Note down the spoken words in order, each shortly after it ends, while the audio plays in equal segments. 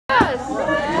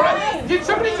Did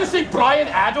somebody just say Bryan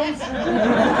Adams?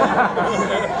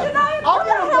 I'll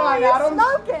give him Bryan Adams.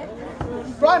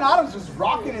 Bryan Adams was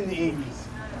rocking in the 80s.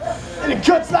 And it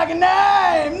cuts like a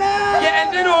knife. Yeah,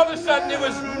 and then all of a sudden it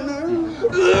was,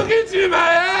 look into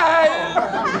my eyes.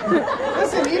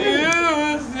 Listen,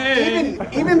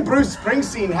 even Bruce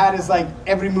Springsteen had his, like,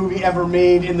 every movie ever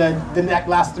made in the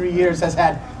last 3 years has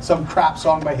had some crap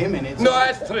song by him in it. So, no,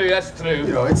 that's true, that's true.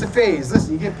 You know, it's a phase.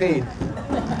 Listen, you get paid.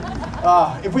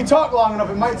 If we talk long enough,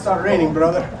 it might start raining,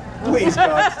 brother. Please,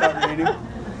 God, start raining.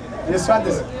 I just had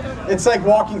this. It's like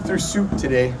walking through soup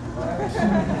today.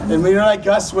 And when you're like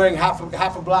us wearing half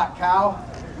a black cow,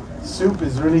 soup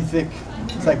is really thick.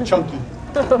 It's like chunky.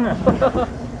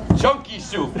 Chunky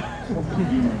soup.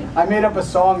 I made up a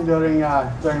song during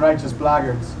Righteous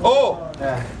Blackguards. Oh!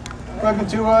 Yeah. Welcome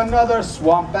to another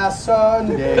swamp-ass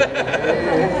Sunday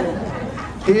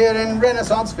here in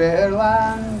Renaissance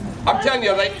Fairland. I'm telling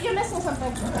you, like... You're missing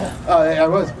something. Oh, yeah, I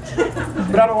was.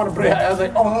 But I don't want to break. I was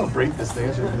like, oh, I'm going to break this thing.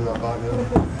 I shouldn't do that.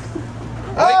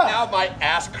 Right now, my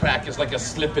ass crack is like a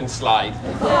slip and slide.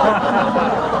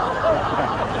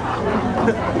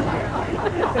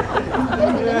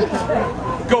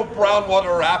 Go brown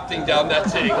water rafting down that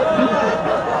thing.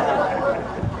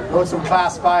 Go some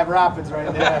class 5 rapids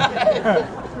right there.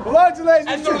 Well, ladies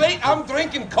and late, I'm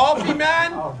drinking coffee,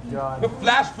 man. Oh, God.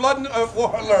 Flash flooding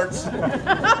alerts.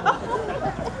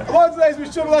 Well, ladies,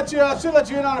 we should let you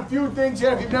in on a few things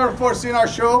here if you've never before seen our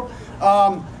show.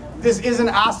 This is an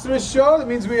asterisk show. That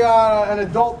means we are an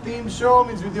adult-themed show. It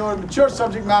means we deal with mature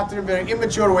subject matter in very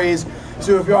immature ways.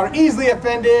 So if you are easily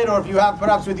offended, or if you have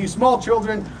perhaps with you small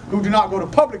children who do not go to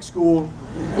public school,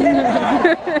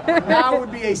 now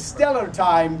would be a stellar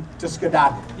time to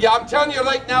skedaddle. Yeah, I'm telling you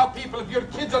right now, people, if your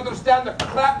kids understand the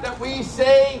crap that we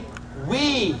say,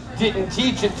 we didn't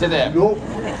teach it to them. Nope.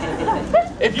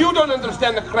 If you don't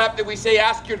understand the crap that we say,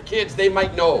 ask your kids, they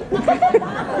might know.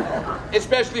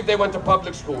 Especially if they went to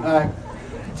public school.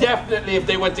 Definitely if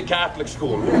they went to Catholic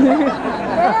school.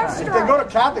 If they go to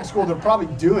Catholic school, they're probably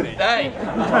doing it. Hey.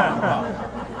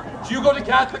 Do you go to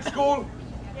Catholic school?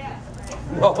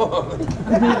 No.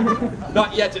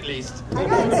 Not yet, at least.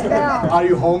 Are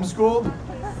you homeschooled?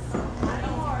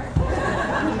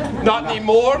 Not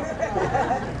anymore?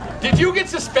 Did you get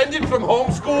suspended from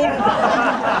homeschool?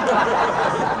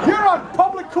 You're on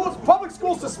public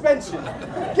school suspension.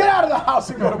 Get out of the house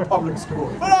and go to public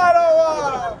school. But I don't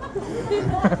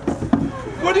want.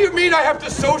 What do you mean I have to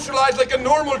socialize like a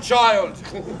normal child?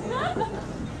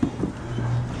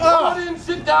 Come on in,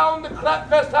 sit down. The crap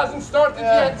fest hasn't started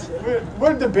yet.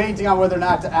 We're debating on whether or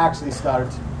not to actually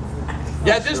start.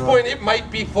 Yeah, at this point, it might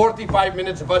be 45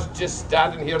 minutes of us just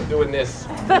standing here doing this.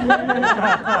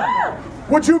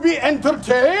 Would you be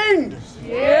entertained?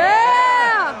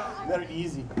 Yeah! Very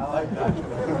easy. I like that.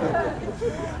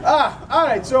 All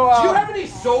right, so... do you have any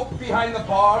soap behind the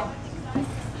bar?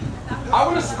 I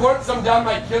want to squirt some down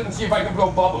my kilt and see if I can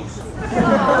blow bubbles.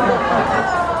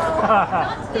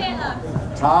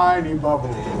 Tiny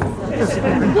bubbles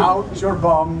out your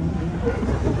bum.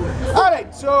 All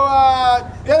right, so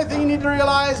the other thing you need to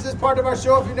realize as part of our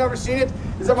show, if you've never seen it,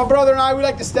 is that my brother and I, we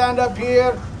like to stand up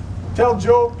here, tell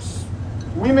jokes.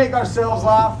 We make ourselves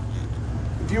laugh.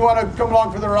 If you want to come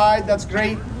along for the ride, that's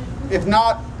great. If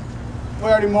not, we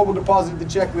already mobile deposited the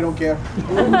check. We don't care.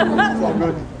 It's all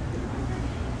good.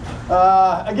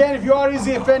 Again, if you are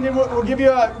easily offended, we'll give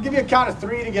you a count of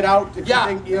 3 to get out. If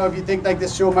you think like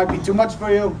this show might be too much for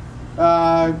you,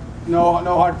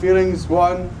 no hard feelings.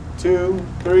 1, 2,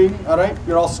 3. All right,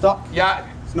 you're all stuck. Yeah.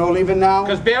 There's no leaving now.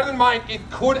 Because bear in mind, it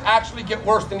could actually get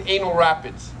worse than anal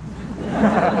rapids.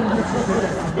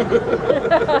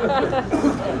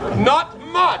 Not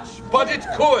much, but it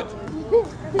could.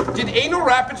 Did anal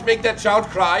rapids make that child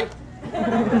cry?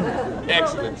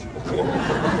 Excellent.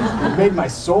 It made my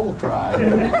soul cry.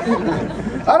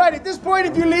 All right, at this point,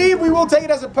 if you leave, we will take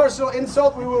it as a personal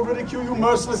insult. We will ridicule you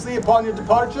mercilessly upon your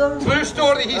departure. True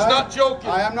story, he's not joking.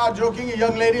 I am not joking. A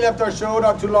young lady left our show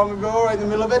not too long ago, right in the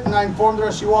middle of it, and I informed her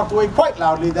as she walked away quite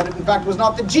loudly that it, in fact, was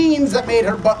not the jeans that made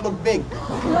her butt look big.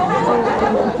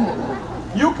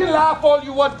 You can laugh all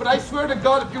you want, but I swear to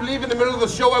God, if you leave in the middle of the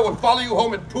show, I will follow you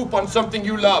home and poop on something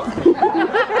you love.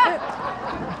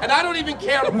 And I don't even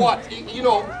care what, you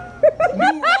know,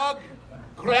 new rug,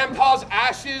 grandpa's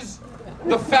ashes,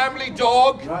 the family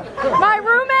dog. My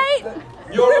roommate?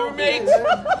 Your roommate?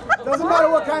 Doesn't matter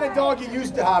what kind of dog you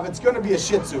used to have, it's going to be a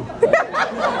Shih Tzu.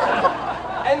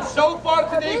 And so far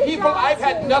today, people, I've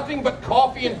had nothing but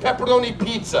coffee and pepperoni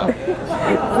pizza.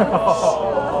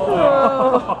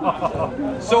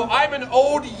 So I'm an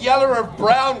old yeller of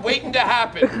brown waiting to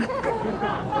happen.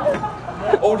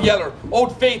 Old Yeller.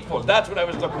 Old Faithful. That's what I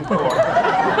was looking for.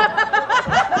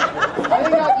 I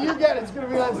think after you get it, it's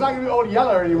not gonna be Old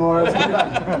Yeller anymore. It's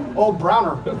gonna be Old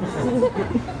Browner.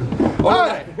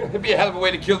 Alright. It'd be a hell of a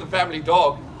way to kill the family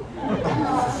dog.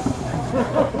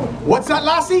 What's that,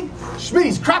 lassie?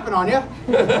 Schmitty's crapping on you.